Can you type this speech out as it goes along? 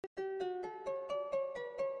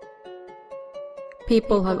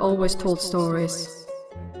People have always told stories.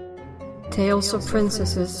 Tales of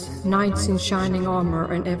princesses, knights in shining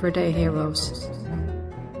armor, and everyday heroes.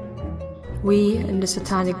 We in the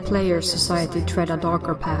Satanic Players Society tread a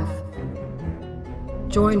darker path.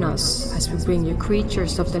 Join us as we bring you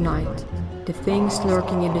creatures of the night, the things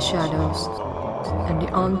lurking in the shadows, and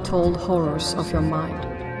the untold horrors of your mind.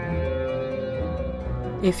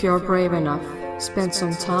 If you're brave enough, spend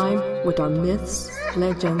some time with our myths,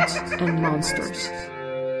 legends, and monsters.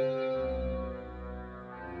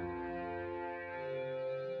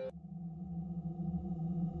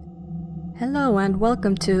 Hello and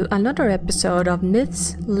welcome to another episode of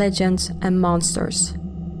Myths, Legends, and Monsters.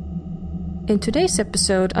 In today's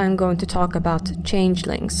episode, I'm going to talk about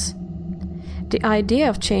changelings. The idea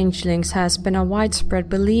of changelings has been a widespread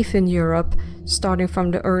belief in Europe starting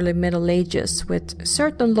from the early Middle Ages with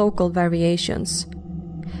certain local variations.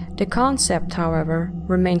 The concept, however,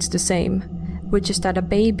 remains the same, which is that a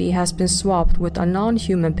baby has been swapped with a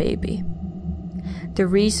non-human baby. The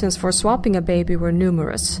reasons for swapping a baby were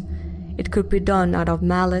numerous. It could be done out of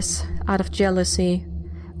malice, out of jealousy,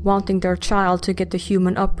 wanting their child to get the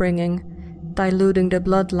human upbringing, diluting the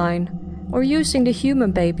bloodline, or using the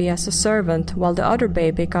human baby as a servant while the other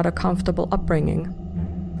baby got a comfortable upbringing.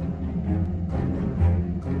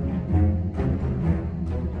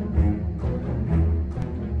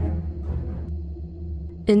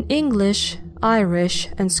 In English, Irish,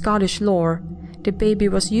 and Scottish lore, the baby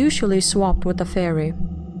was usually swapped with a fairy.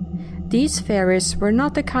 These fairies were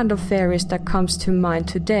not the kind of fairies that comes to mind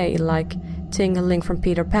today, like Changeling from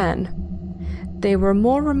Peter Pan. They were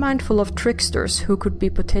more mindful of tricksters who could be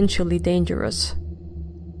potentially dangerous.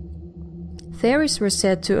 Fairies were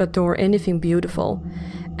said to adore anything beautiful,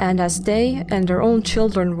 and as they and their own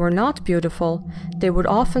children were not beautiful, they would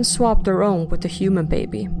often swap their own with a human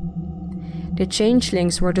baby. The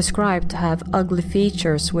changelings were described to have ugly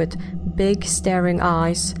features with big staring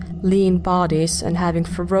eyes, lean bodies, and having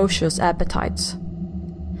ferocious appetites.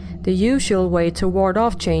 The usual way to ward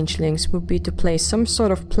off changelings would be to place some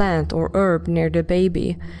sort of plant or herb near the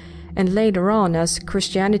baby, and later on, as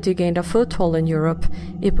Christianity gained a foothold in Europe,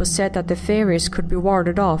 it was said that the fairies could be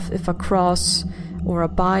warded off if a cross or a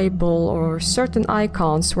Bible or certain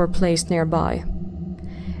icons were placed nearby.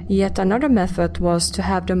 Yet another method was to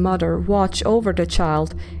have the mother watch over the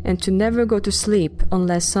child and to never go to sleep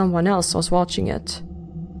unless someone else was watching it.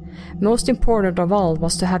 Most important of all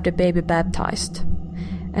was to have the baby baptized.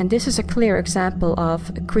 And this is a clear example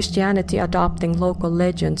of Christianity adopting local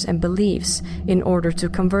legends and beliefs in order to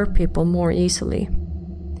convert people more easily.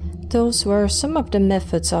 Those were some of the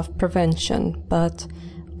methods of prevention, but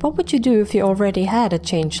what would you do if you already had a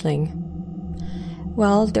changeling?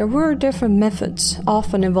 Well, there were different methods,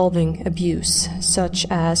 often involving abuse, such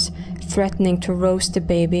as threatening to roast the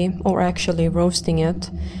baby or actually roasting it,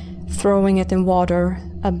 throwing it in water,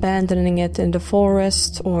 abandoning it in the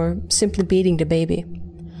forest, or simply beating the baby.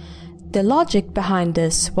 The logic behind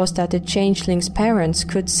this was that the changeling's parents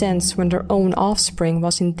could sense when their own offspring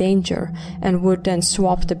was in danger and would then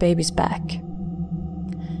swap the babies back.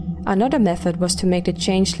 Another method was to make the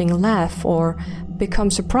changeling laugh or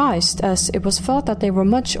become surprised, as it was thought that they were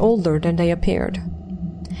much older than they appeared.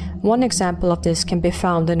 One example of this can be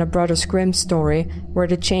found in a Brothers Grimm story where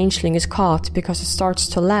the changeling is caught because it starts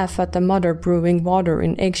to laugh at the mother brewing water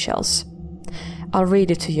in eggshells. I'll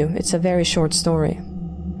read it to you, it's a very short story.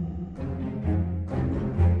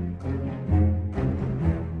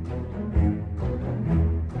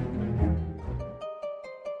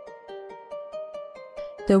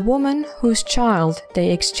 The Woman Whose Child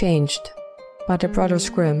They Exchanged by the Brothers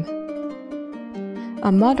Grimm.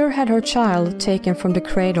 A mother had her child taken from the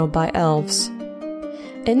cradle by elves.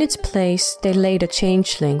 In its place they laid a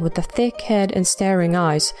changeling with a thick head and staring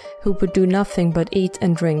eyes who would do nothing but eat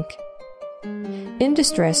and drink. In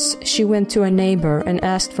distress, she went to a neighbor and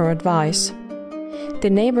asked for advice.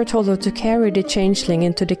 The neighbor told her to carry the changeling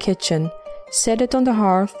into the kitchen, set it on the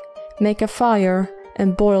hearth, make a fire,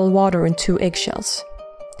 and boil water in 2 eggshells.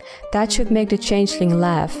 That should make the changeling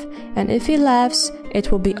laugh, and if he laughs,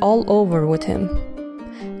 it will be all over with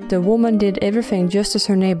him. The woman did everything just as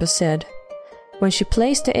her neighbor said. When she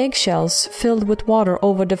placed the eggshells filled with water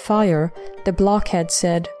over the fire, the blockhead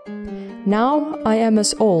said, "Now I am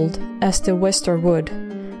as old as the Wester wood,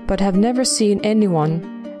 but have never seen anyone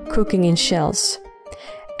cooking in shells."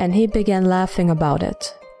 And he began laughing about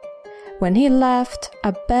it. When he laughed,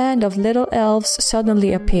 a band of little elves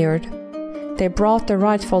suddenly appeared. They brought the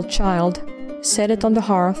rightful child, set it on the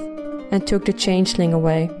hearth, and took the changeling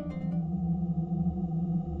away.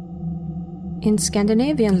 In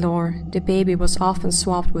Scandinavian lore, the baby was often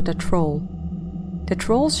swapped with a troll. The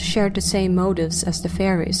trolls shared the same motives as the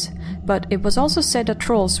fairies, but it was also said that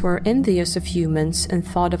trolls were envious of humans and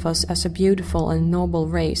thought of us as a beautiful and noble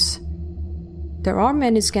race. There are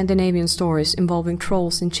many Scandinavian stories involving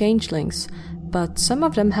trolls and changelings, but some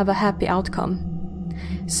of them have a happy outcome.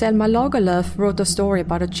 Selma Lagerlöf wrote a story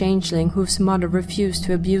about a changeling whose mother refused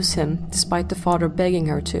to abuse him despite the father begging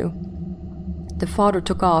her to. The father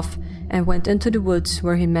took off and went into the woods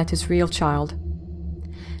where he met his real child.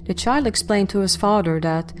 The child explained to his father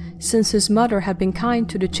that, since his mother had been kind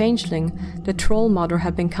to the changeling, the troll mother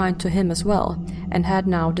had been kind to him as well, and had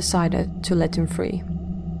now decided to let him free.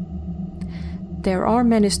 There are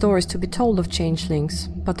many stories to be told of changelings,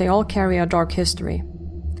 but they all carry a dark history.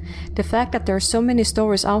 The fact that there are so many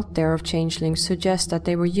stories out there of changelings suggests that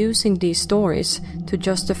they were using these stories to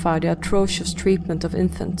justify the atrocious treatment of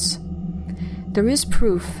infants. There is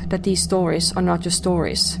proof that these stories are not just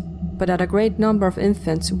stories, but that a great number of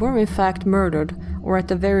infants were in fact murdered or at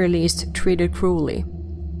the very least treated cruelly.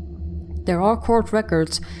 There are court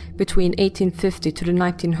records between 1850 to the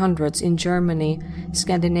 1900s in Germany,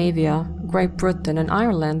 Scandinavia, Great Britain and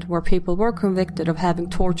Ireland where people were convicted of having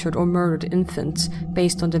tortured or murdered infants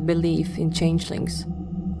based on the belief in changelings.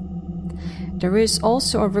 There is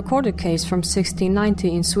also a recorded case from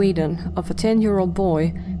 1690 in Sweden of a 10-year-old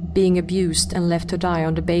boy being abused and left to die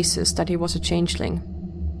on the basis that he was a changeling.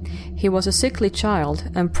 He was a sickly child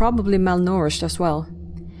and probably malnourished as well.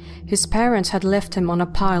 His parents had left him on a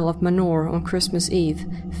pile of manure on Christmas Eve,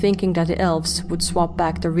 thinking that the elves would swap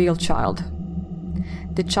back the real child.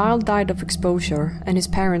 The child died of exposure, and his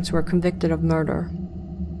parents were convicted of murder.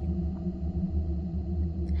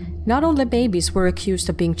 Not only babies were accused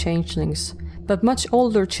of being changelings, but much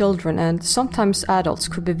older children and sometimes adults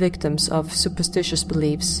could be victims of superstitious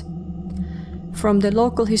beliefs. From the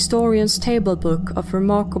local historian's table book of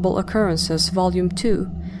remarkable occurrences, Volume 2,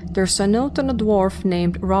 there's a note on a dwarf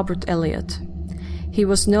named Robert Elliot. He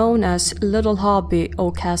was known as Little Hobby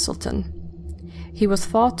O'Castleton. He was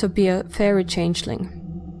thought to be a fairy changeling.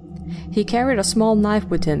 He carried a small knife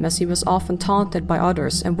with him as he was often taunted by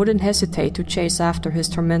others and wouldn't hesitate to chase after his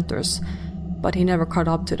tormentors, but he never caught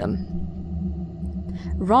up to them.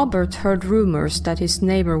 Robert heard rumors that his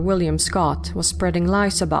neighbor William Scott was spreading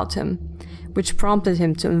lies about him, which prompted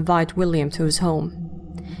him to invite William to his home.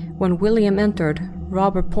 When William entered,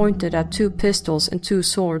 Robert pointed at 2 pistols and 2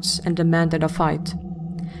 swords and demanded a fight.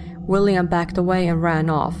 William backed away and ran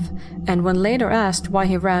off, and when later asked why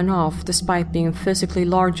he ran off despite being physically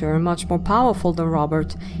larger and much more powerful than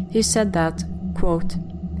Robert, he said that, quote,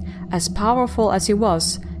 "As powerful as he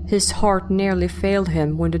was, his heart nearly failed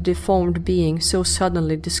him when the deformed being so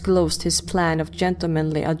suddenly disclosed his plan of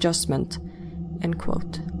gentlemanly adjustment." End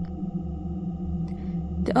quote.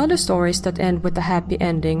 The other stories that end with a happy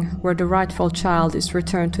ending, where the rightful child is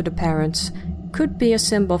returned to the parents, could be a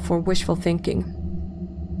symbol for wishful thinking.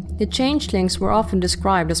 The changelings were often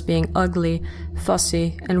described as being ugly,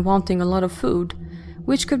 fussy, and wanting a lot of food,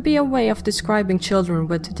 which could be a way of describing children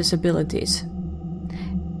with disabilities.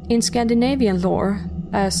 In Scandinavian lore,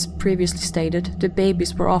 as previously stated, the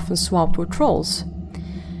babies were often swapped with trolls.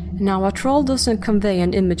 Now, a troll doesn't convey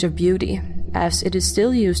an image of beauty, as it is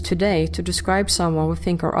still used today to describe someone we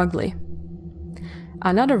think are ugly.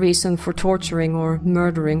 Another reason for torturing or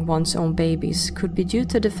murdering one's own babies could be due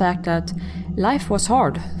to the fact that life was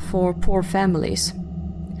hard for poor families.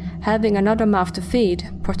 Having another mouth to feed,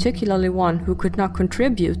 particularly one who could not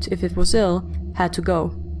contribute if it was ill, had to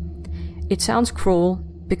go. It sounds cruel,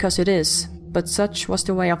 because it is, but such was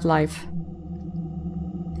the way of life.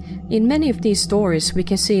 In many of these stories, we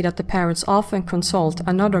can see that the parents often consult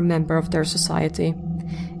another member of their society,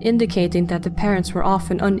 indicating that the parents were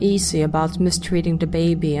often uneasy about mistreating the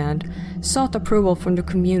baby and sought approval from the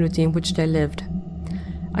community in which they lived.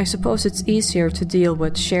 I suppose it's easier to deal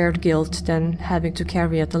with shared guilt than having to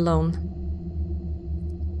carry it alone.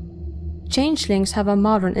 Changelings have a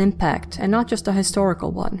modern impact, and not just a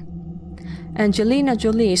historical one. Angelina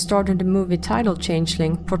Jolie starred in the movie titled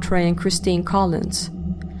Changeling, portraying Christine Collins.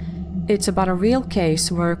 It's about a real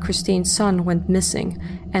case where Christine's son went missing,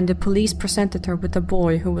 and the police presented her with a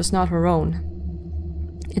boy who was not her own.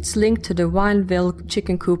 It's linked to the Wineville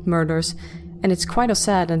chicken coop murders, and it's quite a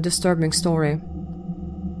sad and disturbing story.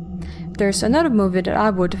 There's another movie that I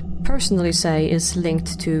would personally say is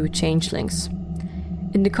linked to changelings.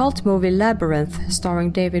 In the cult movie Labyrinth,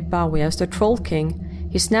 starring David Bowie as the Troll King,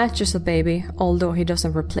 he snatches a baby, although he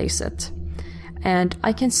doesn't replace it. And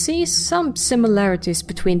I can see some similarities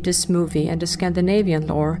between this movie and the Scandinavian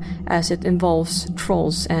lore, as it involves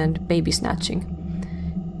trolls and baby snatching.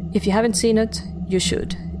 If you haven't seen it, you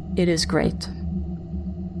should. It is great.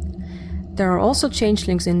 There are also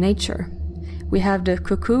changelings in nature. We have the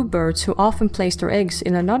cuckoo birds who often place their eggs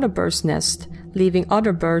in another bird's nest, leaving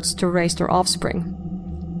other birds to raise their offspring.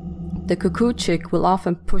 The cuckoo chick will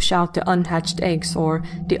often push out the unhatched eggs or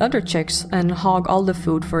the other chicks and hog all the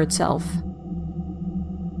food for itself.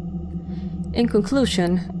 In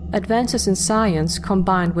conclusion, advances in science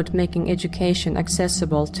combined with making education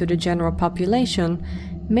accessible to the general population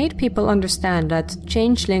made people understand that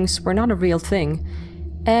changelings were not a real thing,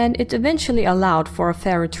 and it eventually allowed for a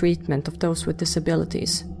fairer treatment of those with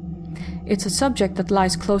disabilities. It's a subject that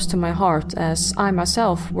lies close to my heart, as I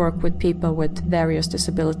myself work with people with various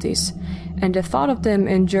disabilities, and the thought of them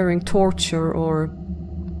enduring torture or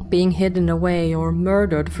being hidden away or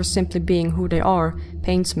murdered for simply being who they are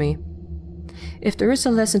pains me. If there is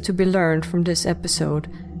a lesson to be learned from this episode,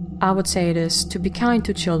 I would say it is to be kind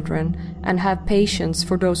to children and have patience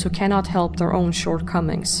for those who cannot help their own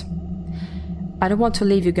shortcomings. I don't want to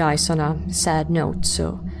leave you guys on a sad note,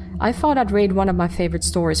 so I thought I'd read one of my favorite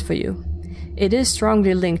stories for you. It is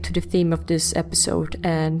strongly linked to the theme of this episode,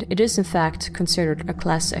 and it is in fact considered a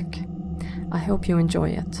classic. I hope you enjoy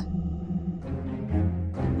it.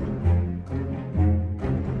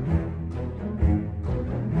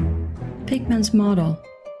 Pigman's Model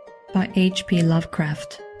by H.P.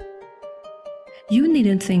 Lovecraft. You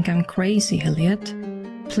needn't think I'm crazy, Eliot.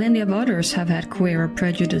 Plenty of others have had queerer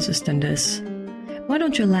prejudices than this. Why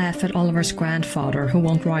don't you laugh at Oliver's grandfather who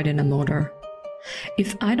won't ride in a motor?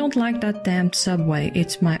 If I don't like that damned subway,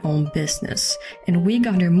 it's my own business, and we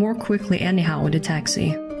got here more quickly anyhow in the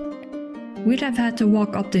taxi. We'd have had to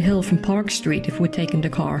walk up the hill from Park Street if we'd taken the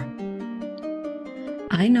car.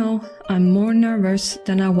 I know, I'm more nervous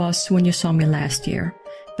than I was when you saw me last year,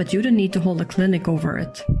 but you don't need to hold a clinic over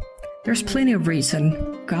it. There's plenty of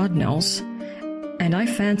reason, God knows. And I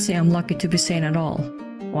fancy I'm lucky to be sane at all.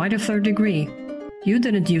 Why the third degree? You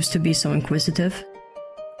didn't used to be so inquisitive.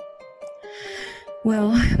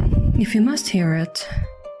 Well, if you must hear it,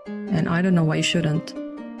 and I don't know why you shouldn't.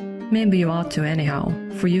 Maybe you ought to anyhow,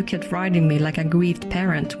 for you kept riding me like a grieved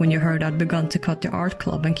parent when you heard I'd begun to cut the art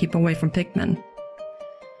club and keep away from Pickman.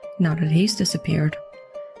 Now that he's disappeared,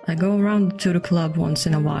 I go around to the club once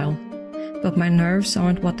in a while, but my nerves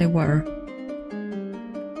aren't what they were.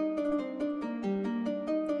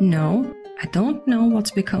 No, I don't know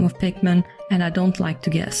what's become of Pickman, and I don't like to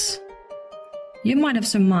guess. You might have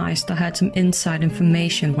surmised I had some inside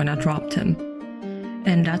information when I dropped him,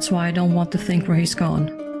 and that's why I don't want to think where he's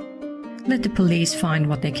gone. Let the police find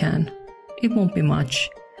what they can. It won't be much,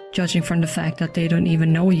 judging from the fact that they don't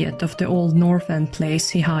even know yet of the old North End place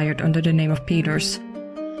he hired under the name of Peters.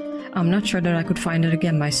 I'm not sure that I could find it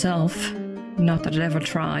again myself, not that I'd ever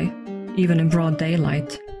try, even in broad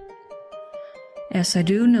daylight. Yes, I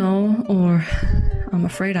do know, or I'm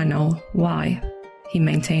afraid I know, why he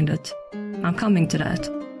maintained it. I'm coming to that.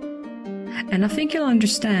 And I think you'll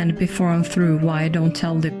understand before I'm through why I don't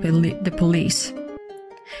tell the police.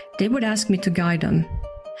 They would ask me to guide them,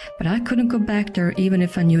 but I couldn't go back there even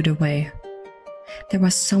if I knew the way. There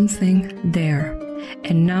was something there,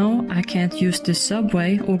 and now I can't use the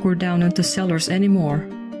subway or go down into cellars anymore.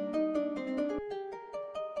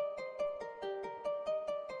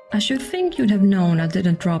 I should think you'd have known I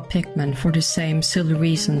didn't drop Pickman for the same silly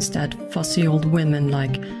reasons that fussy old women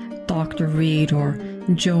like Dr. Reed or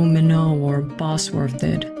Joe Minot or Bosworth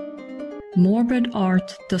did. Morbid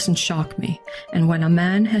art doesn't shock me, and when a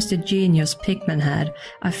man has the genius Pickman had,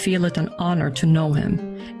 I feel it an honor to know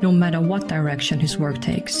him, no matter what direction his work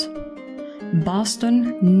takes.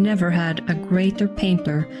 Boston never had a greater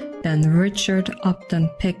painter than Richard Upton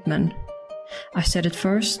Pickman. I said it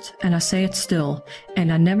first, and I say it still,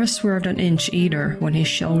 and I never swerved an inch either when he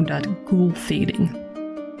showed that ghoul feeding.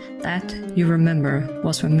 That, you remember,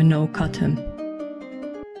 was when Minot cut him.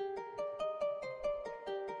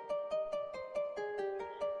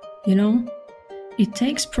 You know, it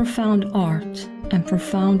takes profound art and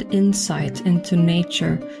profound insight into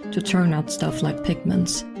nature to turn out stuff like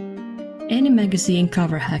Pickman's. Any magazine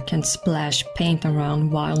cover hack can splash paint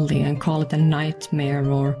around wildly and call it a nightmare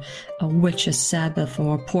or a witch's Sabbath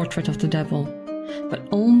or a portrait of the devil. But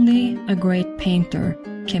only a great painter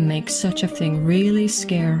can make such a thing really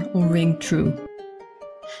scare or ring true.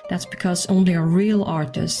 That's because only a real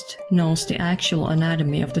artist knows the actual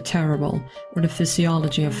anatomy of the terrible or the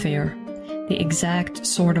physiology of fear, the exact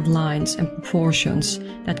sort of lines and proportions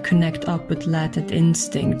that connect up with latent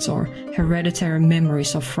instincts or hereditary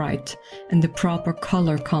memories of fright, and the proper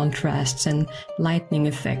color contrasts and lightning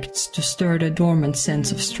effects to stir the dormant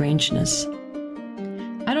sense of strangeness.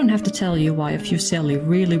 I don't have to tell you why a Fuseli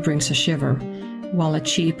really brings a shiver, while a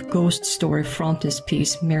cheap ghost story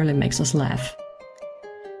frontispiece merely makes us laugh.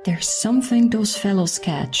 There's something those fellows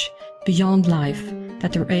catch beyond life,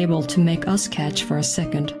 that they're able to make us catch for a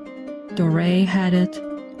second. Doré had it,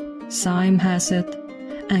 Syme has it,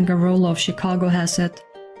 Angarola of Chicago has it,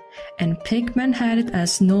 and Pigman had it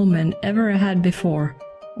as no man ever had before,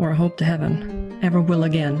 or hope to heaven, ever will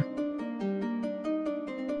again.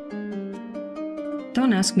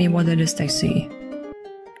 Don't ask me what it is they see.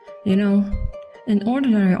 You know, in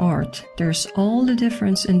ordinary art, there's all the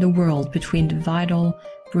difference in the world between the vital,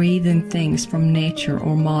 breathing things from nature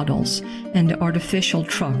or models and the artificial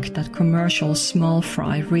truck that commercial small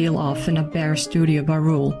fry reel off in a bare studio by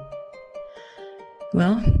rule.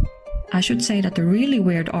 Well, I should say that the really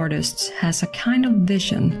weird artist has a kind of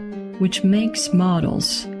vision which makes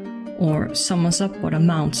models, or summons up what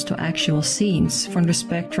amounts to actual scenes from the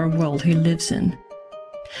spectral world he lives in.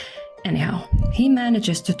 Anyhow, he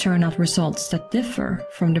manages to turn out results that differ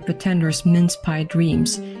from the pretender's mince-pie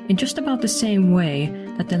dreams in just about the same way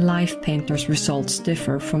that the life painter's results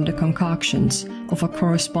differ from the concoctions of a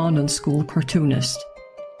correspondence school cartoonist.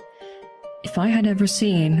 If I had ever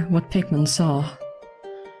seen what Pigman saw...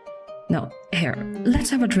 Now, here, let's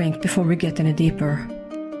have a drink before we get any deeper.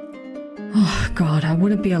 Oh God, I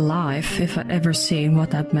wouldn't be alive if I'd ever seen what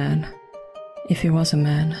that man, if he was a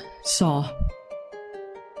man, saw.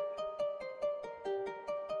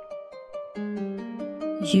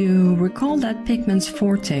 You recall that Pigman's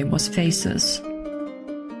forte was faces.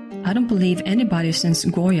 I don't believe anybody since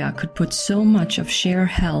Goya could put so much of sheer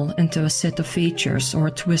hell into a set of features or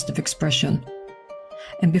a twist of expression.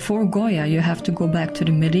 And before Goya, you have to go back to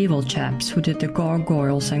the medieval chaps who did the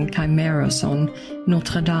gargoyles and chimeras on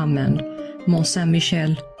Notre Dame and Mont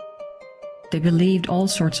Saint-Michel. They believed all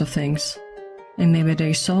sorts of things, and maybe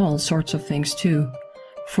they saw all sorts of things too,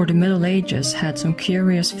 for the Middle Ages had some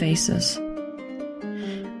curious faces.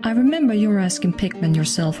 I remember you were asking Pigman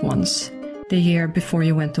yourself once, the year before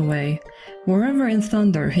you went away, wherever in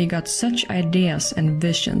thunder he got such ideas and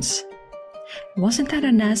visions. Wasn't that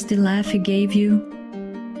a nasty laugh he gave you?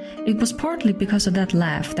 It was partly because of that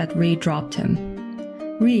laugh that Reed dropped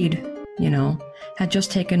him. Reed, you know, had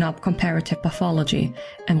just taken up comparative pathology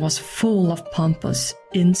and was full of pompous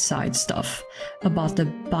inside stuff about the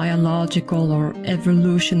biological or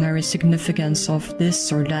evolutionary significance of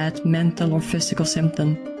this or that mental or physical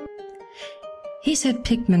symptom. He said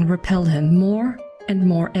Pigman repelled him more and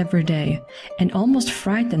more every day and almost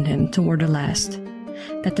frightened him toward the last.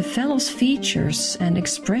 That the fellow's features and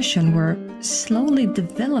expression were slowly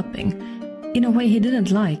developing in a way he didn't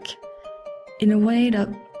like, in a way that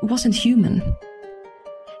wasn't human.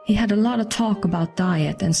 He had a lot of talk about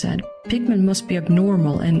diet and said Pigman must be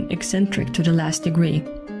abnormal and eccentric to the last degree.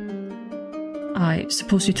 I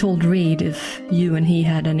suppose you told Reed, if you and he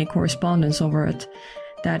had any correspondence over it,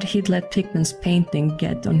 that he'd let Pigman's painting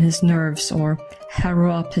get on his nerves or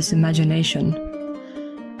harrow up his imagination.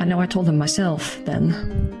 I know I told him myself then.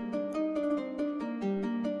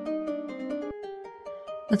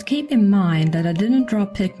 But keep in mind that I didn't draw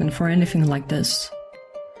Pigman for anything like this.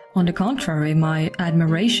 On the contrary, my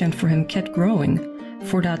admiration for him kept growing,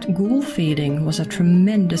 for that ghoul feeding was a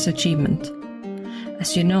tremendous achievement.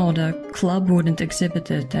 As you know, the club wouldn't exhibit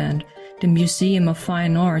it, and the Museum of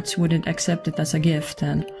Fine Arts wouldn't accept it as a gift,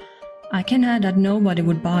 and I can add that nobody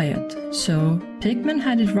would buy it, so Pigman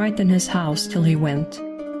had it right in his house till he went.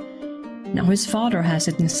 Now his father has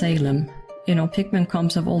it in Salem. You know, Pigman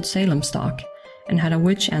comes of old Salem stock, and had a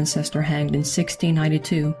witch ancestor hanged in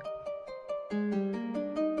 1692.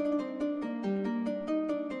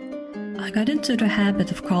 I got into the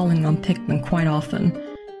habit of calling on Pigman quite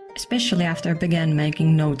often, especially after I began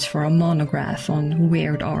making notes for a monograph on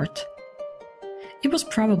weird art. It was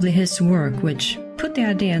probably his work which put the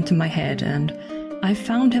idea into my head, and I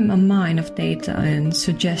found him a mine of data and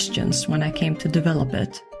suggestions when I came to develop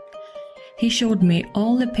it. He showed me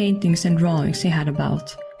all the paintings and drawings he had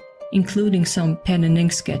about, including some pen and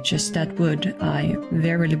ink sketches that would, I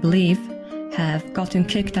verily believe, have gotten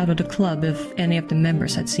kicked out of the club if any of the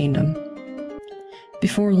members had seen them.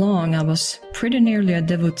 Before long, I was pretty nearly a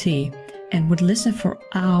devotee and would listen for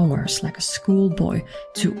hours like a schoolboy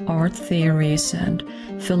to art theories and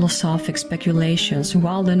philosophic speculations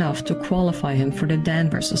wild enough to qualify him for the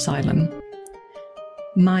Danvers Asylum.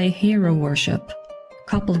 My hero worship,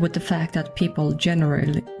 coupled with the fact that people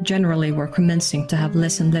generally were commencing to have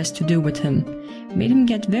less and less to do with him, made him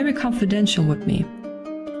get very confidential with me.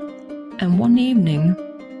 And one evening,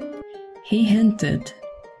 he hinted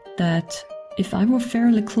that if I were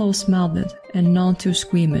fairly close-mouthed and not too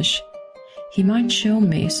squeamish, he might show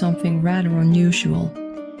me something rather unusual,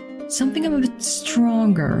 something a bit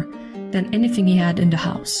stronger than anything he had in the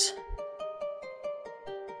house.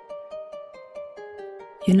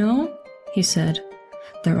 You know, he said,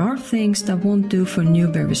 There are things that won't do for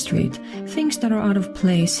Newberry Street, things that are out of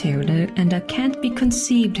place here and that can't be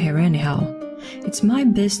conceived here anyhow. It's my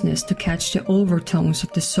business to catch the overtones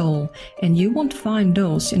of the soul, and you won't find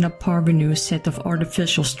those in a parvenu set of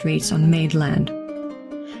artificial streets on Maidland.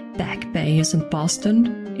 Back Bay isn't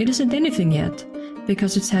Boston. It isn't anything yet,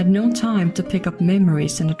 because it's had no time to pick up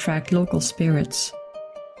memories and attract local spirits.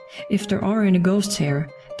 If there are any ghosts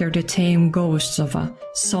here, they're the tame ghosts of a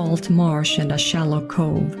salt marsh and a shallow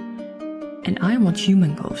cove. And I want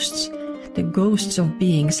human ghosts. The ghosts of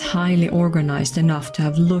beings highly organized enough to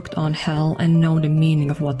have looked on hell and know the meaning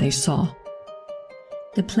of what they saw.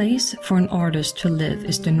 The place for an artist to live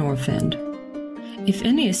is the North End. If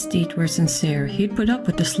any aesthete were sincere, he'd put up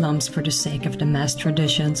with the slums for the sake of the mass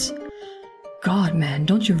traditions. God, man,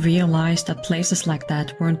 don't you realize that places like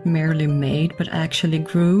that weren't merely made but actually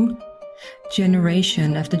grew?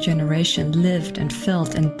 Generation after generation lived and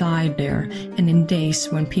felt and died there, and in days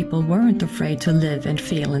when people weren't afraid to live and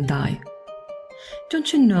feel and die.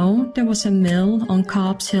 Don't you know there was a mill on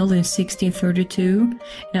Cobb's Hill in 1632, and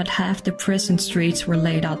that half the present streets were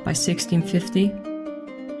laid out by 1650?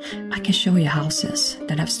 I can show you houses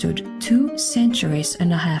that have stood 2 centuries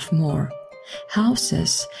and a half more.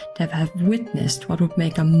 Houses that have witnessed what would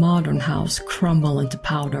make a modern house crumble into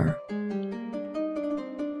powder.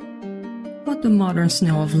 What do moderns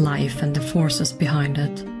know of life and the forces behind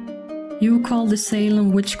it? You call the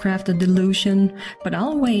Salem witchcraft a delusion, but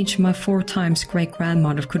I'll wager my 4 times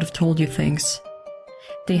great-grandmother could have told you things.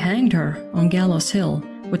 They hanged her on Gallows Hill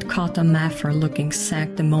with Cotta Mather looking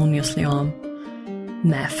sanctimoniously on.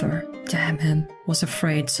 Mather, damn him, was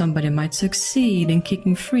afraid somebody might succeed in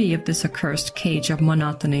kicking free of this accursed cage of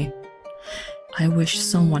monotony. I wish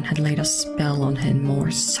someone had laid a spell on him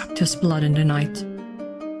or sucked his blood in the night.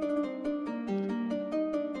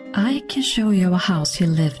 I can show you a house he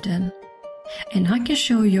lived in. And I can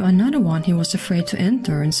show you another one he was afraid to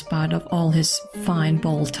enter in spite of all his fine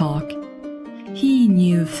bold talk. He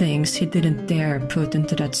knew things he didn't dare put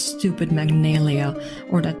into that stupid Magnalia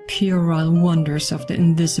or that puerile wonders of the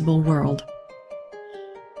invisible world.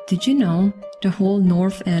 Did you know the whole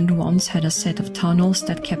North End once had a set of tunnels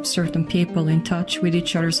that kept certain people in touch with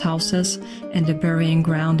each other's houses and the burying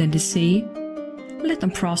ground in the sea? Let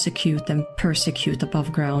them prosecute and persecute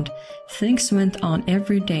above ground. Things went on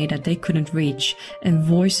every day that they couldn't reach, and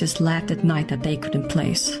voices laughed at night that they couldn't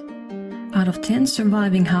place. Out of 10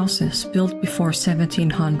 surviving houses built before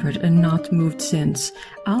 1700 and not moved since,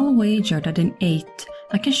 I'll wager that in 8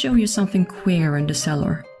 I can show you something queer in the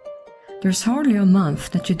cellar. There's hardly a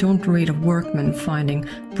month that you don't read of workmen finding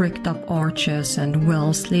bricked up arches and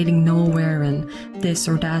wells leading nowhere in this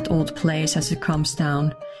or that old place as it comes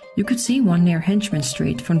down. You could see one near Henchman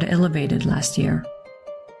Street from the elevated last year.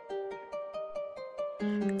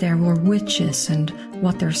 There were witches and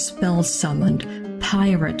what their spells summoned,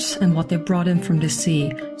 pirates and what they brought in from the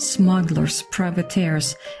sea, smugglers,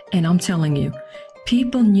 privateers, and I'm telling you,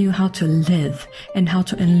 people knew how to live and how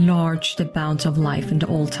to enlarge the bounds of life in the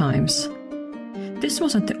old times. This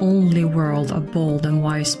wasn't the only world a bold and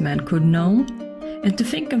wise man could know, and to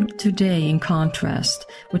think of today in contrast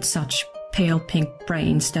with such pale pink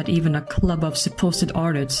brains that even a club of supposed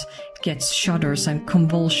artists gets shudders and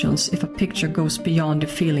convulsions if a picture goes beyond the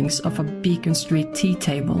feelings of a Beacon Street tea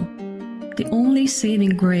table. The only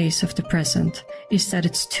saving grace of the present is that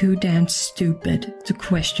it's too damn stupid to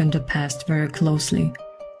question the past very closely.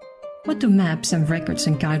 What do maps and records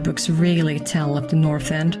and guidebooks really tell of the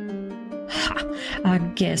North End? I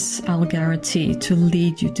guess I'll guarantee to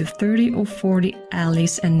lead you to 30 or 40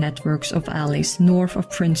 alleys and networks of alleys north of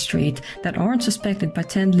Prince Street that aren't suspected by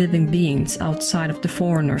 10 living beings outside of the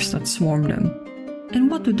foreigners that swarm them. And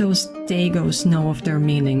what do those Dagos know of their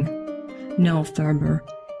meaning? No, Thurber.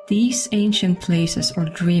 These ancient places are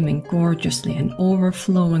dreaming gorgeously and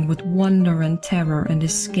overflowing with wonder and terror and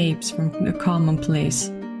escapes from the commonplace.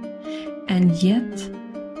 And yet,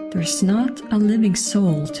 there's not a living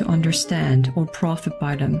soul to understand or profit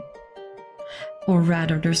by them. Or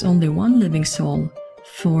rather, there's only one living soul,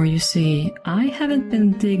 for you see, I haven't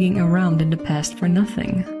been digging around in the past for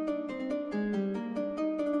nothing.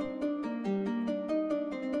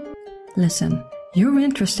 Listen, you're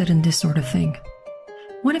interested in this sort of thing.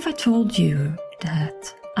 What if I told you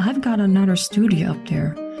that I've got another studio up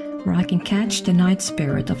there where I can catch the night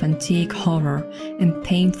spirit of antique horror and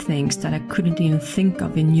paint things that I couldn't even think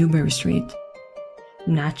of in Newberry Street?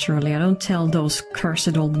 Naturally, I don't tell those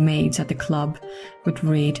cursed old maids at the club with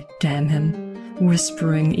Reed, damn him,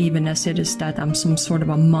 whispering even as it is that I'm some sort of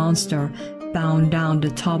a monster bound down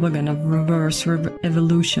the toboggan of reverse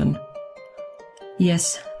evolution.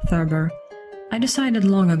 Yes, Thurber, I decided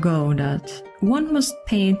long ago that one must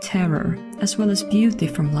paint terror as well as beauty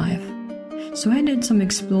from life. So I did some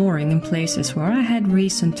exploring in places where I had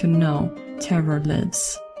reason to know terror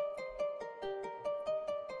lives.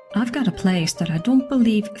 I've got a place that I don't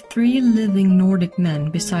believe 3 living Nordic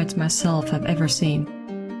men besides myself have ever seen.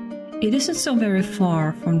 It isn't so very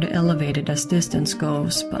far from the elevated as distance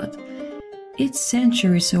goes, but it's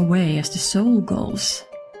centuries away as the soul goes.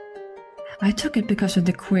 I took it because of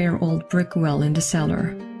the queer old brick well in the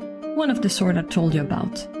cellar, one of the sort I told you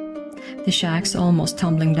about. The shack's almost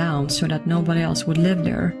tumbling down so that nobody else would live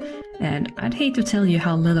there, and I'd hate to tell you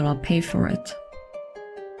how little I'll pay for it.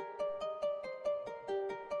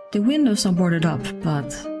 The windows are boarded up,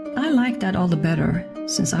 but I like that all the better,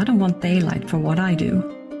 since I don't want daylight for what I do.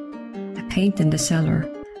 I paint in the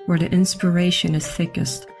cellar, where the inspiration is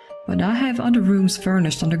thickest, but I have other rooms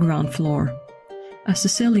furnished on the ground floor. A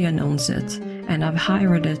Sicilian owns it, and I've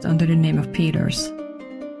hired it under the name of Peters.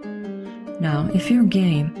 Now, if you're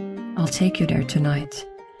game, I'll take you there tonight.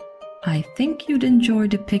 I think you'd enjoy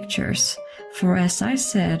the pictures, for as I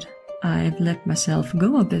said, I've let myself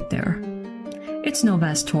go a bit there. It's no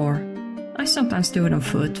vast tour. I sometimes do it on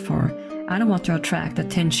foot, for I don't want to attract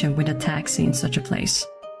attention with a taxi in such a place.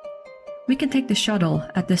 We can take the shuttle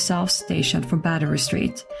at the South Station for Battery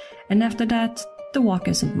Street, and after that, the walk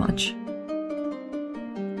isn't much.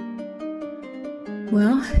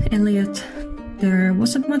 Well, Elliot, there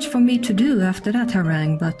wasn't much for me to do after that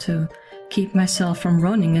harangue but to keep myself from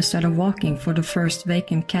running instead of walking for the first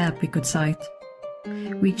vacant cab we could sight.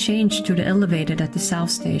 We changed to the elevated at the South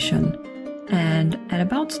Station, and at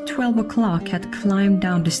about 12 o'clock had climbed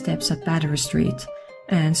down the steps at Battery Street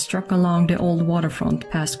and struck along the old waterfront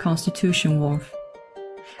past Constitution Wharf.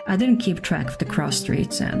 I didn't keep track of the cross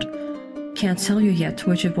streets and can't tell you yet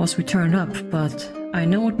which it was we turned up, but I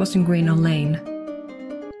know it was in Greeno Lane.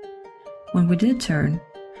 When we did turn,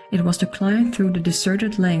 it was to climb through the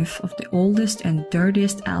deserted length of the oldest and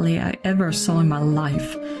dirtiest alley I ever saw in my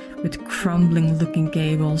life, with crumbling-looking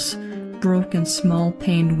gables, broken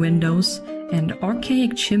small-paned windows, and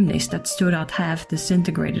archaic chimneys that stood out half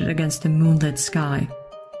disintegrated against the moonlit sky.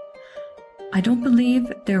 I don't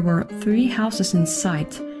believe there were 3 houses in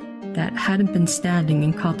sight that hadn't been standing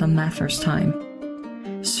in Cotton Mather's time.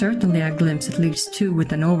 Certainly I glimpsed at least 2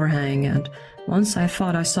 with an overhang, and once I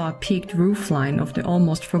thought I saw a peaked roofline of the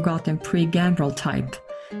almost forgotten pre-gambrel type,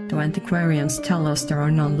 though antiquarians tell us there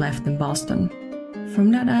are none left in Boston.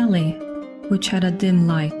 From that alley, which had a dim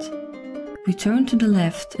light, we turned to the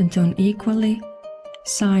left into an equally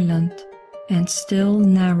silent and still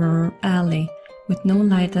narrower alley with no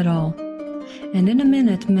light at all, and in a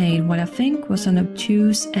minute made what I think was an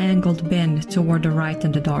obtuse angled bend toward the right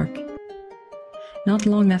in the dark. Not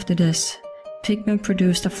long after this, Pigman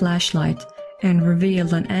produced a flashlight and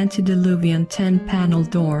revealed an antediluvian 10-panel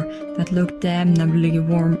door that looked damnably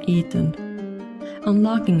worm-eaten.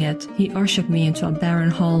 Unlocking it, he ushered me into a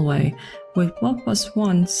barren hallway with what was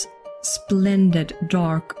once splendid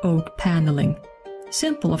dark oak paneling.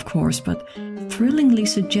 Simple, of course, but thrillingly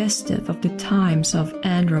suggestive of the times of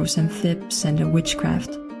Andros and Phipps and the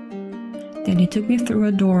witchcraft. Then he took me through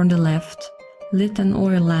a door on the left, lit an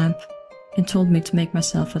oil lamp, and told me to make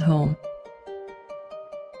myself at home.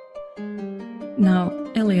 Now,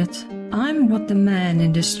 Elliot, I'm what the man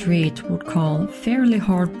in the street would call fairly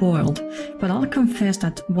hard-boiled, but I'll confess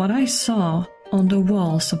that what I saw on the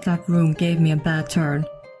walls of that room gave me a bad turn.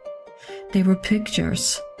 They were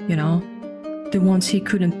pictures, you know, the ones he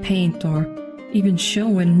couldn't paint or even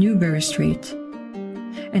show in Newbury Street.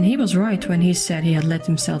 And he was right when he said he had let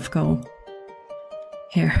himself go.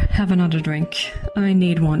 Here, have another drink. I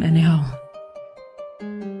need one anyhow.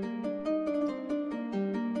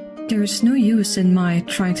 There's no use in my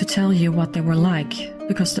trying to tell you what they were like,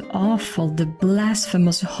 because the awful, the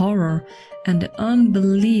blasphemous horror and the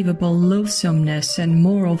unbelievable loathsomeness and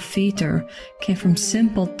moral fetor came from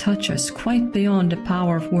simple touches quite beyond the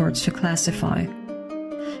power of words to classify.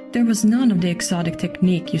 There was none of the exotic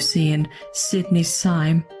technique you see in Sidney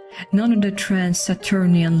Syme, none of the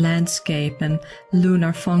trans-Saturnian landscape and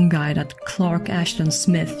lunar fungi that Clark Ashton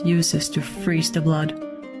Smith uses to freeze the blood.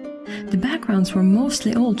 The backgrounds were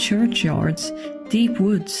mostly old churchyards, deep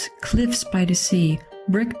woods, cliffs by the sea,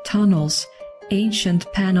 brick tunnels,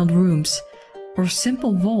 ancient paneled rooms, or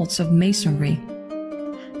simple vaults of masonry.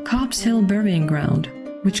 Cobb's Hill Burying Ground,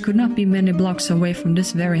 which could not be many blocks away from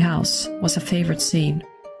this very house, was a favorite scene.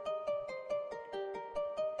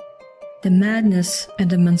 The madness and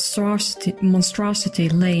the monstrosity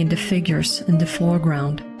lay in the figures in the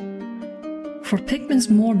foreground. For Pigman's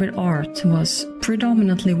morbid art was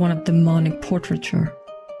predominantly one of demonic portraiture.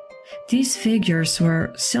 These figures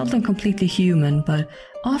were seldom completely human, but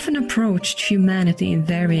often approached humanity in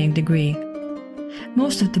varying degree.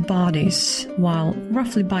 Most of the bodies, while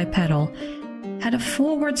roughly bipedal, had a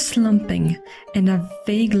forward slumping and a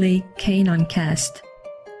vaguely canine cast.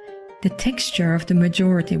 The texture of the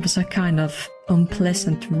majority was a kind of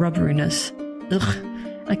unpleasant rubberiness.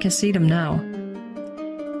 Ugh, I can see them now.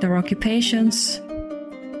 Their occupations,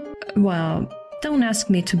 well, don't ask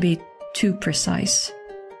me to be too precise.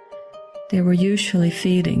 They were usually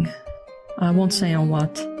feeding. I won't say on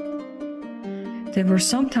what. They were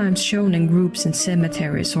sometimes shown in groups in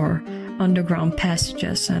cemeteries or underground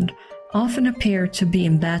passages and often appeared to be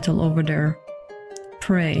in battle over their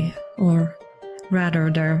prey, or rather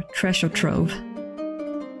their treasure trove.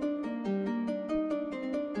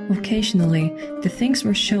 Occasionally, the things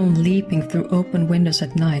were shown leaping through open windows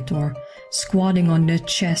at night or squatting on the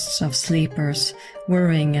chests of sleepers,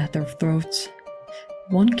 worrying at their throats.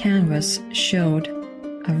 One canvas showed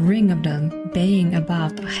a ring of them baying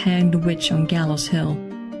about a hanged witch on Gallows Hill,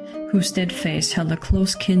 whose dead face held a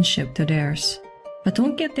close kinship to theirs. But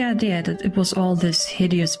don't get the idea that it was all this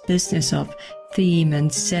hideous business of theme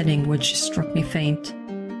and setting which struck me faint.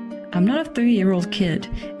 I'm not a 3-year-old kid,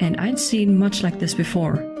 and I'd seen much like this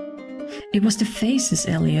before. It was the faces,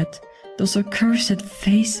 Elliot, those accursed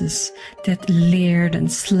faces that leered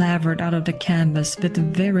and slavered out of the canvas with the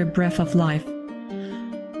very breath of life.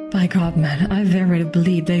 By God, man, I verily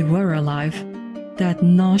believe they were alive. That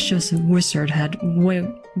nauseous wizard had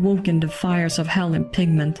woken the fires of hell in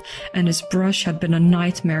pigment, and his brush had been a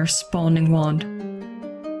nightmare-spawning wand.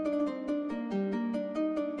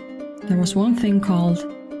 There was one thing called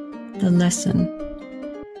the lesson.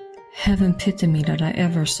 Heaven pity me that I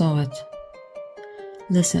ever saw it.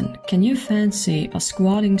 Listen, can you fancy a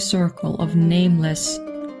squatting circle of nameless,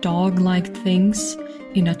 dog-like things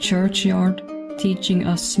in a churchyard teaching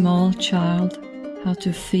a small child how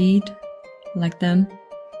to feed like them?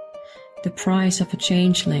 The price of a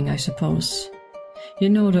changeling, I suppose. You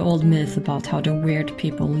know the old myth about how the weird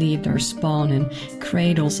people leave their spawn in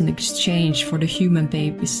cradles in exchange for the human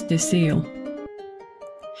babies they steal.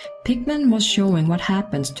 Pigman was showing what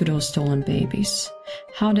happens to those stolen babies,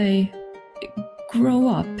 how they grow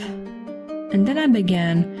up. And then I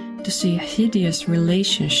began to see a hideous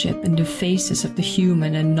relationship in the faces of the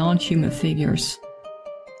human and non-human figures.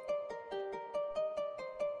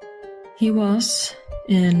 He was,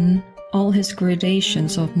 in all his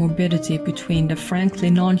gradations of morbidity between the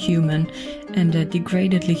frankly non-human and the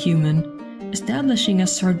degradedly human, establishing a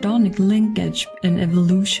sardonic linkage in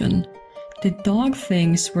evolution. The dog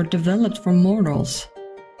things were developed for mortals.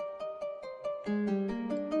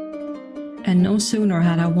 And no sooner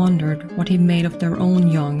had I wondered what he made of their own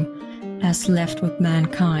young, as left with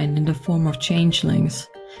mankind in the form of changelings,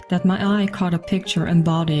 that my eye caught a picture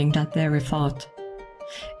embodying that very thought.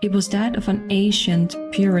 It was that of an ancient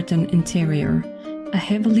Puritan interior, a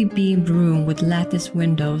heavily beamed room with lattice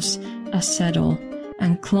windows, a settle,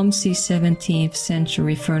 and clumsy 17th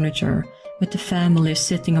century furniture, with the family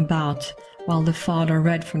sitting about while the father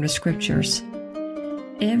read from the scriptures.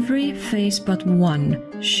 Every face but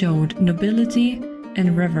one showed nobility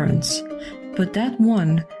and reverence, but that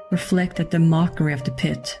one reflected the mockery of the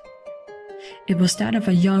pit. It was that of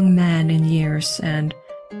a young man in years and,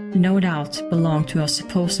 no doubt, belonged to a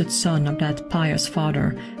supposed son of that pious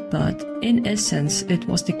father, but in essence it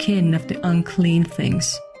was the kin of the unclean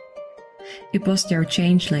things. It was their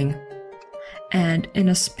changeling, and in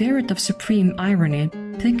a spirit of supreme irony,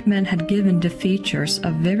 Pigman had given the features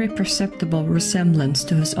a very perceptible resemblance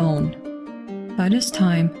to his own. By this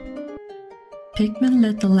time, Pigman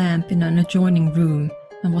lit the lamp in an adjoining room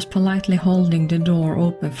and was politely holding the door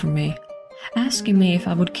open for me, asking me if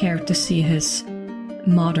I would care to see his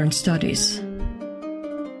modern studies.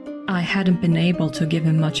 I hadn't been able to give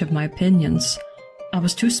him much of my opinions. I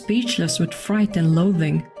was too speechless with fright and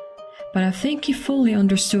loathing, but I think he fully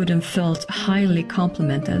understood and felt highly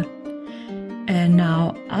complimented. And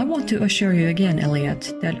now, I want to assure you again,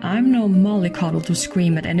 Elliot, that I'm no mollycoddle to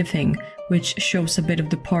scream at anything which shows a bit of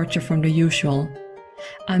departure from the usual.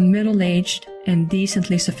 I'm middle-aged and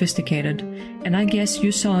decently sophisticated, and I guess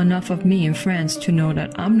you saw enough of me in France to know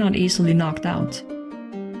that I'm not easily knocked out.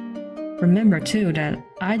 Remember, too, that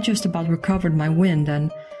I just about recovered my wind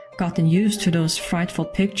and gotten used to those frightful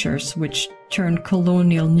pictures which turned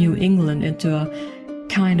colonial New England into a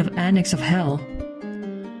kind of annex of hell.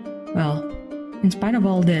 Well, in spite of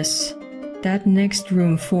all this, that next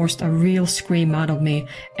room forced a real scream out of me,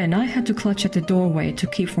 and I had to clutch at the doorway to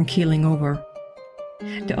keep from keeling over.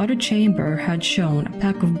 The other chamber had shown a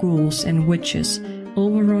pack of ghouls and witches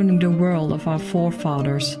overrunning the world of our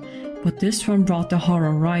forefathers, but this one brought the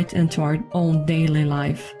horror right into our own daily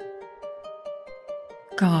life.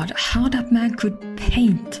 God, how that man could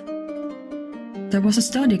paint! There was a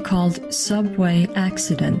study called Subway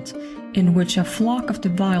Accident, in which a flock of the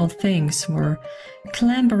vile things were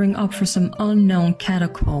clambering up from some unknown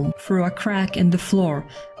catacomb through a crack in the floor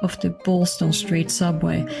of the Ballston Street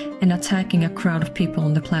subway and attacking a crowd of people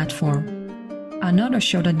on the platform. Another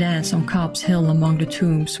showed a dance on Copp's Hill among the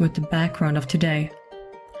tombs with the background of today.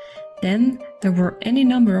 Then there were any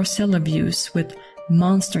number of cellar views with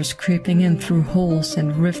monsters creeping in through holes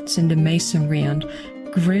and rifts in the masonry and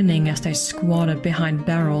grinning as they squatted behind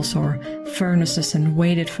barrels or furnaces and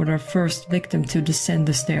waited for their first victim to descend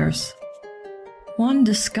the stairs. One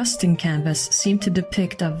disgusting canvas seemed to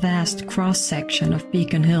depict a vast cross-section of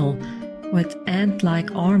Beacon Hill, with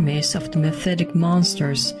ant-like armies of the mephitic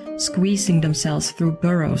monsters squeezing themselves through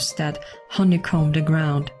burrows that honeycombed the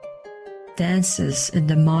ground. Dances in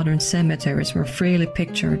the modern cemeteries were freely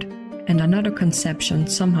pictured, and another conception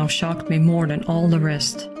somehow shocked me more than all the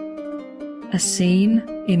rest. A scene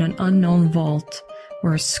in an unknown vault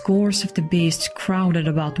where scores of the beasts crowded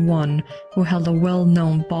about one who held a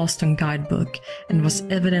well-known Boston guidebook and was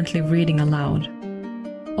evidently reading aloud.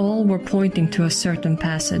 All were pointing to a certain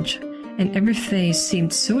passage, and every face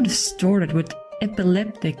seemed so distorted with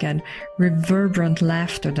epileptic and reverberant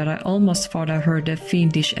laughter that I almost thought I heard their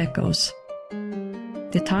fiendish echoes.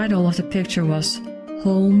 The title of the picture was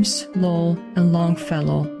Holmes, Law, and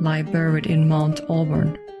Longfellow Lie Buried in Mount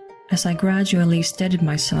Auburn. As I gradually steadied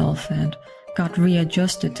myself and got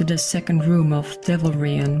readjusted to the second room of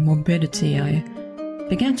devilry and morbidity, I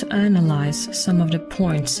began to analyze some of the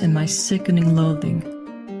points in my sickening loathing.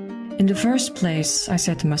 In the first place, I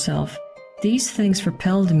said to myself, these things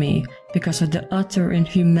repelled me because of the utter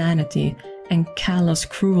inhumanity and callous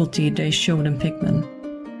cruelty they showed in Pickman.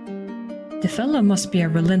 The fellow must be a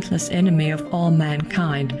relentless enemy of all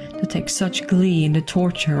mankind to take such glee in the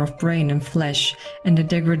torture of brain and flesh and the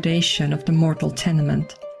degradation of the mortal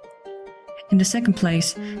tenement. In the second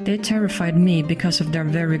place, they terrified me because of their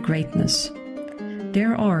very greatness.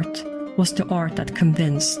 Their art was the art that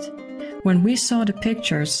convinced. When we saw the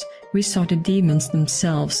pictures, we saw the demons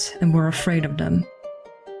themselves and were afraid of them.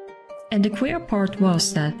 And the queer part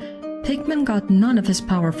was that Pickman got none of his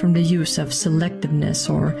power from the use of selectiveness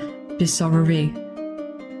or bizarrerie.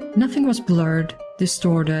 Nothing was blurred,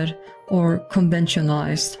 distorted, or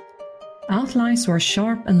conventionalized. Outlines were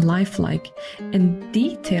sharp and lifelike, and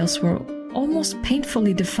details were almost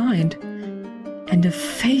painfully defined. And the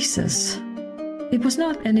faces! It was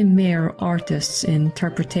not any mere artist's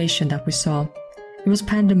interpretation that we saw. It was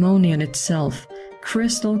pandemonium itself,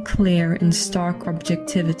 crystal clear in stark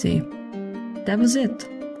objectivity. That was it.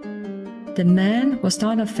 The man was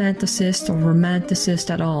not a fantasist or romanticist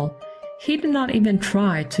at all. He did not even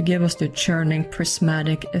try to give us the churning,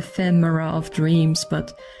 prismatic ephemera of dreams,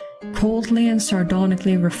 but coldly and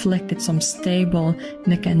sardonically reflected some stable,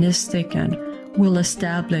 mechanistic, and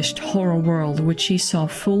well-established horror world which he saw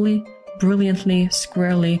fully, brilliantly,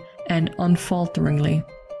 squarely, and unfalteringly.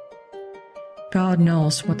 God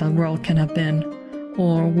knows what that world can have been,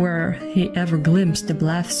 or where he ever glimpsed the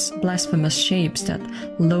blasphemous shapes that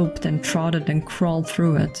loped and trotted and crawled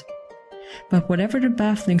through it. But whatever the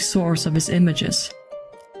baffling source of his images,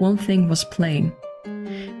 one thing was plain.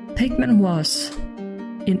 Pickman was,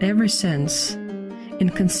 in every sense, in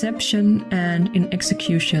conception and in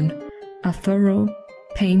execution, a thorough,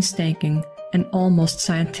 painstaking, and almost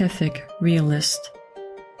scientific realist.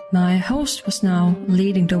 My host was now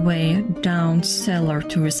leading the way down cellar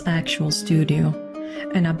to his actual studio,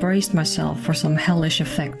 and I braced myself for some hellish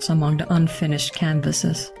effects among the unfinished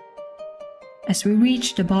canvases. As we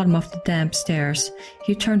reached the bottom of the damp stairs,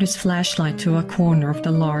 he turned his flashlight to a corner of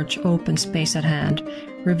the large open space at hand,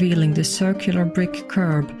 revealing the circular brick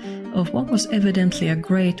curb of what was evidently a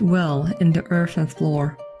great well in the earthen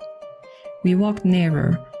floor. We walked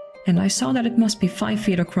nearer, and I saw that it must be 5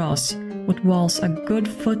 feet across, with walls a good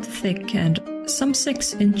foot thick and some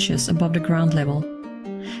 6 inches above the ground level.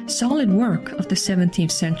 Solid work of the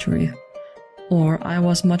 17th century, or I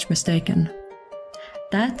was much mistaken.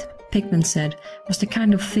 That, Pickman said, was the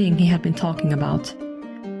kind of thing he had been talking about.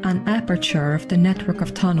 An aperture of the network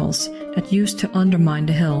of tunnels that used to undermine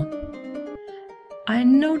the hill. I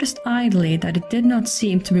noticed idly that it did not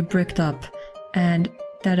seem to be bricked up, and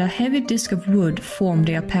that a heavy disc of wood formed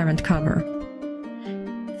the apparent cover.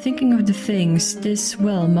 Thinking of the things this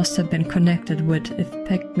well must have been connected with if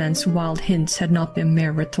Pickman's wild hints had not been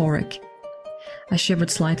mere rhetoric. I shivered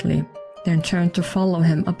slightly, then turned to follow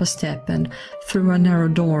him up a step and through a narrow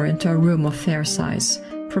door into a room of fair size,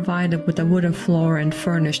 provided with a wooden floor and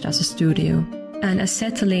furnished as a studio. An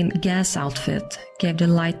acetylene gas outfit gave the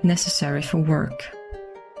light necessary for work.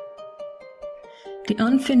 The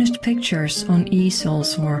unfinished pictures on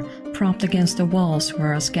easels or propped against the walls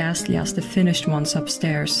were as ghastly as the finished ones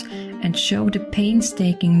upstairs and showed the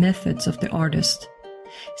painstaking methods of the artist.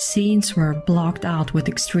 Scenes were blocked out with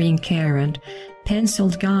extreme care, and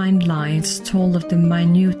penciled guidelines told of the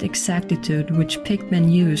minute exactitude which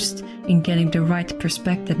Pickman used in getting the right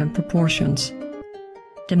perspective and proportions.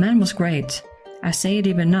 The man was great. I say it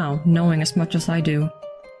even now, knowing as much as I do.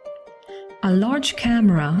 A large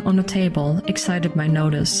camera on a table excited my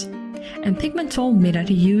notice, and Pickman told me that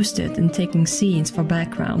he used it in taking scenes for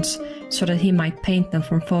backgrounds so that he might paint them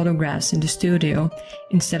from photographs in the studio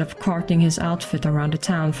instead of carting his outfit around the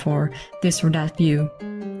town for this or that view.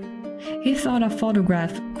 He thought a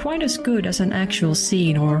photograph quite as good as an actual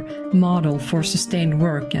scene or model for sustained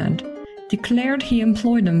work and declared he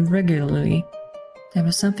employed them regularly. There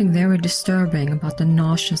was something very disturbing about the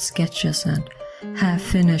nauseous sketches and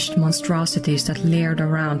half-finished monstrosities that leered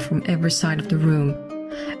around from every side of the room,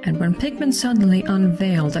 and when Pickman suddenly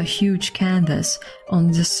unveiled a huge canvas on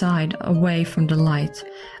the side away from the light,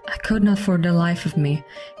 I could not for the life of me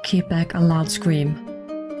keep back a loud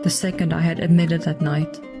scream, the second I had admitted that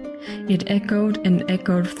night. It echoed and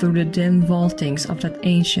echoed through the dim vaultings of that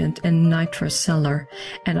ancient and nitrous cellar,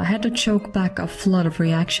 and I had to choke back a flood of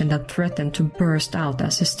reaction that threatened to burst out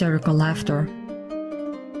as hysterical laughter.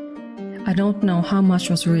 I don't know how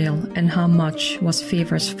much was real and how much was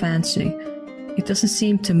feverish fancy. It doesn't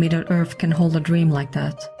seem to me that Earth can hold a dream like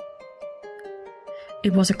that.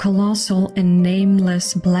 It was a colossal and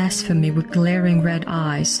nameless blasphemy with glaring red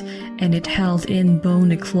eyes, and it held in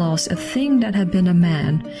bony claws a thing that had been a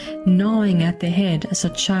man, gnawing at the head as a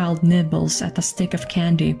child nibbles at a stick of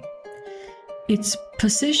candy. Its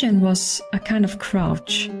position was a kind of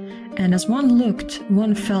crouch, and as one looked,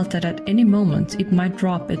 one felt that at any moment it might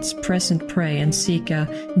drop its present prey and seek a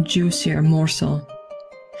juicier morsel.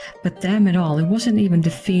 But damn it all, it wasn't even the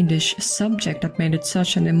fiendish subject that made it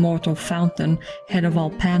such an immortal fountain head of all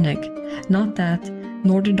panic. Not that,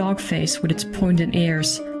 nor the dog face with its pointed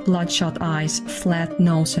ears, bloodshot eyes, flat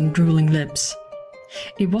nose and drooling lips.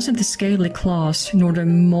 It wasn't the scaly claws, nor the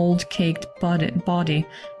mold-caked body,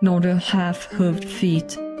 nor the half-hooved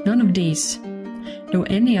feet. None of these, though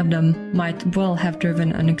any of them might well have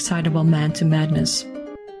driven an excitable man to madness.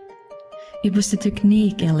 It was the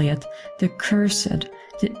technique, Elliot, the cursed,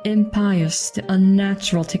 the impious, the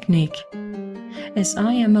unnatural technique. As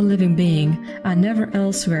I am a living being, I never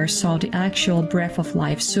elsewhere saw the actual breath of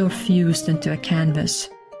life so fused into a canvas.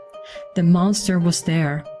 The monster was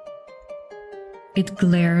there. It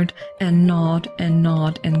glared and gnawed and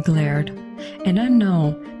gnawed and glared, and I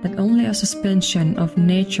know that only a suspension of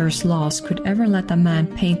nature's laws could ever let a man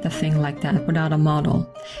paint a thing like that without a model,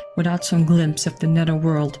 without some glimpse of the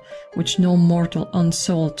netherworld which no mortal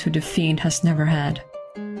unsold to the fiend has never had.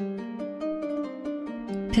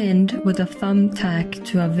 Pinned with a thumbtack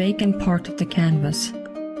to a vacant part of the canvas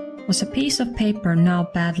was a piece of paper now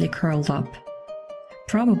badly curled up.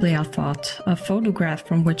 Probably, I thought, a photograph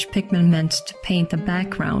from which Pickman meant to paint a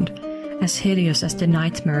background as hideous as the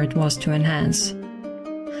nightmare it was to enhance.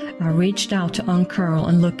 I reached out to uncurl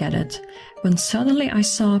and look at it, when suddenly I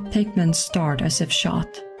saw Pickman start as if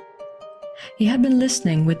shot. He had been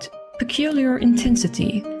listening with peculiar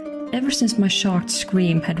intensity ever since my shocked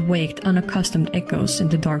scream had waked unaccustomed echoes in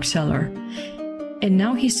the dark cellar, and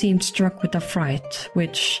now he seemed struck with a fright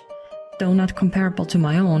which, though not comparable to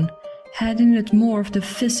my own, had in it more of the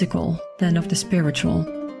physical than of the spiritual.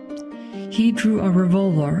 He drew a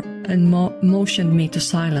revolver and motioned me to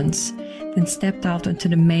silence, then stepped out into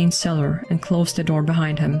the main cellar and closed the door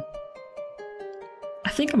behind him. I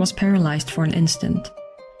think I was paralyzed for an instant.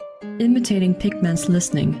 Imitating Pickman's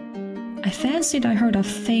listening, I fancied I heard a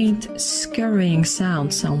faint, scurrying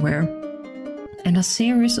sound somewhere, and a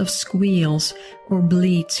series of squeals or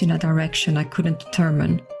bleats in a direction I couldn't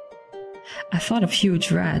determine. I thought of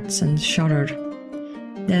huge rats and shuddered.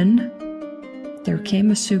 Then there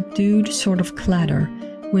came a subdued sort of clatter,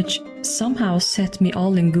 which somehow set me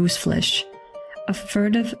all in gooseflesh. A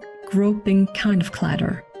furtive, groping kind of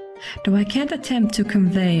clatter, though I can't attempt to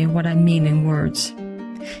convey what I mean in words.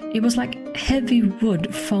 It was like heavy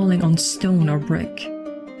wood falling on stone or brick.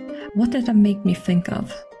 What did that make me think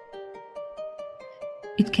of?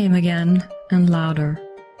 It came again, and louder.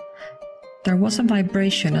 There was a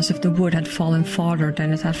vibration as if the wood had fallen farther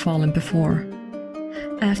than it had fallen before.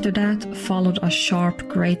 After that followed a sharp,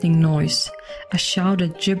 grating noise, a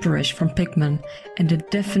shouted gibberish from Pickman, and the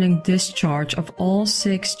deafening discharge of all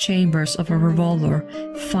 6 chambers of a revolver,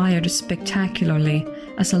 fired spectacularly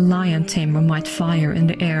as a lion tamer might fire in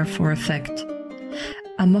the air for effect.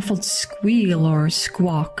 A muffled squeal or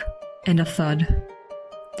squawk, and a thud.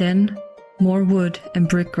 Then, more wood and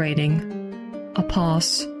brick grating. A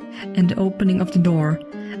pause, and the opening of the door,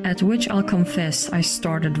 at which I'll confess I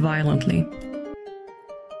started violently.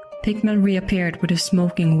 Pigman reappeared with his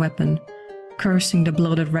smoking weapon, cursing the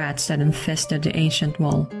bloated rats that infested the ancient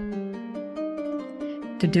wall.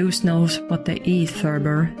 "The deuce knows what they eat,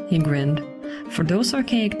 Thurber," he grinned, "for those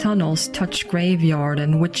archaic tunnels touch graveyard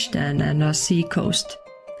and witch den and a sea coast.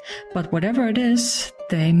 But whatever it is,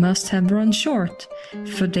 they must have run short,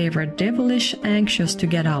 for they were devilish anxious to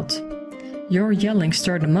get out. Your yelling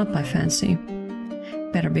stirred them up, I fancy.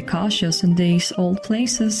 Better be cautious in these old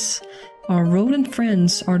places. Our rodent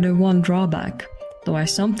friends are the one drawback, though I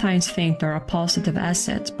sometimes think they're a positive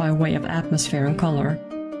asset by way of atmosphere and color."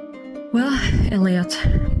 Well, Elliot,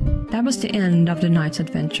 that was the end of the night's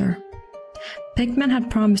adventure. Pigman had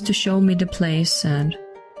promised to show me the place, and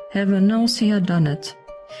heaven knows he had done it.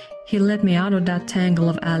 He led me out of that tangle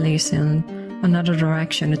of alleys in another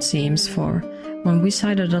direction, it seems, for when we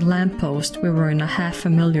sighted a lamppost, we were in a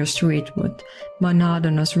half-familiar street with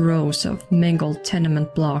monotonous rows of mingled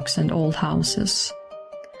tenement blocks and old houses.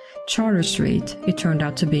 Charter Street, it turned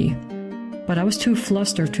out to be, but I was too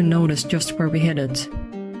flustered to notice just where we hit it.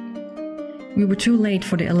 We were too late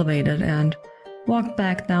for the elevated and walked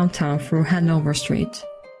back downtown through Hanover Street.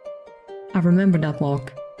 I remember that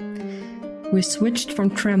walk. We switched from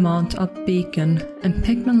Tremont up Beacon, and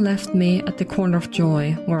Pigman left me at the corner of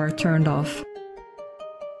Joy, where I turned off.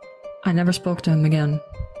 I never spoke to him again.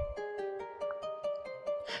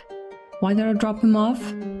 Why did I drop him off?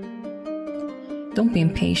 Don't be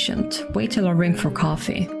impatient. Wait till I ring for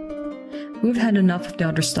coffee. We've had enough of the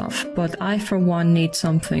other stuff, but I for one need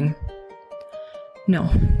something. No,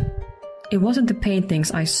 it wasn't the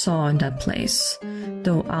paintings I saw in that place,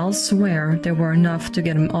 though I'll swear they were enough to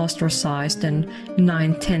get him ostracized in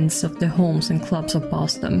 9/10 of the homes and clubs of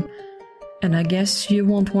Boston. And I guess you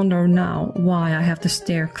won't wonder now why I have to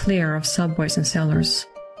steer clear of subways and cellars.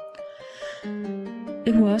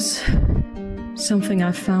 It was something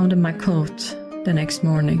I found in my coat the next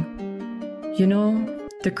morning. You know,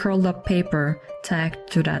 the curled up paper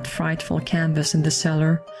tacked to that frightful canvas in the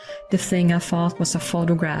cellar, the thing I thought was a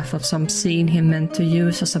photograph of some scene he meant to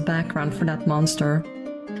use as a background for that monster.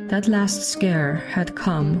 That last scare had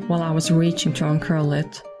come while I was reaching to uncurl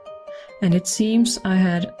it, and it seems I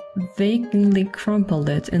had vacantly crumpled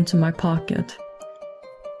it into my pocket.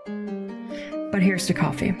 But here's the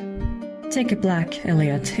coffee. Take it black,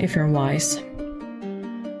 Elliot, if you're wise.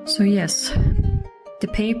 So yes, the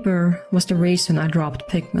paper was the reason I dropped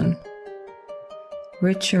Pigman.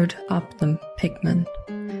 Richard Upton Pigman,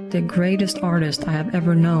 the greatest artist I have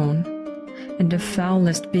ever known, and the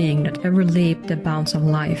foulest being that ever leaped the bounds of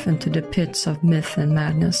life into the pits of myth and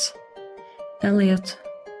madness. Elliot,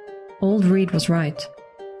 old Reed was right.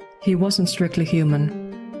 He wasn't strictly human.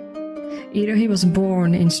 Either he was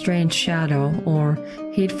born in strange shadow, or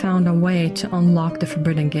he'd found a way to unlock the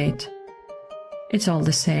forbidden gate. It's all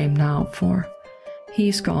the same now, for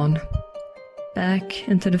he's gone, back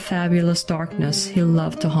into the fabulous darkness he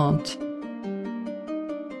loved to haunt.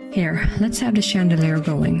 Here, let's have the chandelier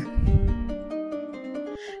going.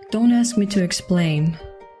 Don't ask me to explain,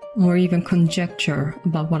 or even conjecture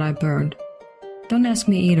about what I burned. Don't ask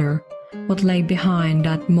me either what lay behind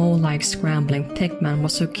that mole-like scrambling Pigman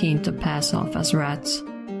was so keen to pass off as rats.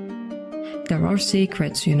 There are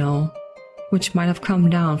secrets, you know, which might have come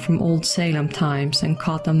down from old Salem times, and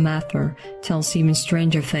Cotton Mather tells even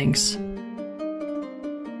stranger things.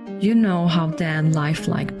 You know how damn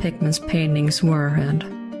lifelike Pigman's paintings were, and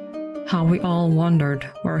how we all wondered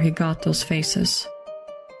where he got those faces.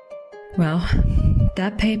 Well,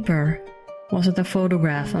 that paper wasn't a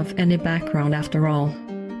photograph of any background after all.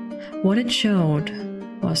 What it showed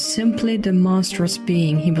was simply the monstrous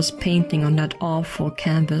being he was painting on that awful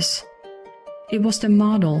canvas. It was the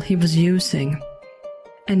model he was using,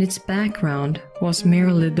 and its background was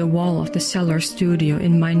merely the wall of the cellar studio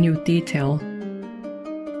in minute detail.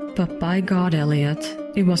 But by God, Elliot,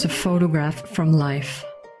 it was a photograph from life.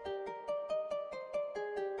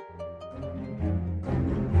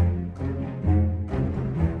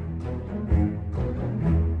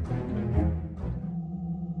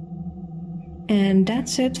 And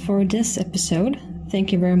that's it for this episode.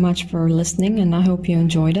 Thank you very much for listening, and I hope you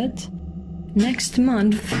enjoyed it. Next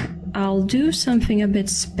month, I'll do something a bit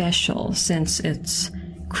special since it's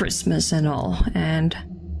Christmas and all, and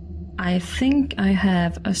I think I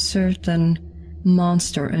have a certain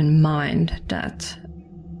monster in mind that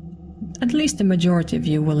at least the majority of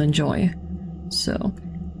you will enjoy. So,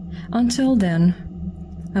 until then,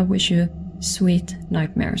 I wish you sweet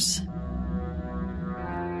nightmares.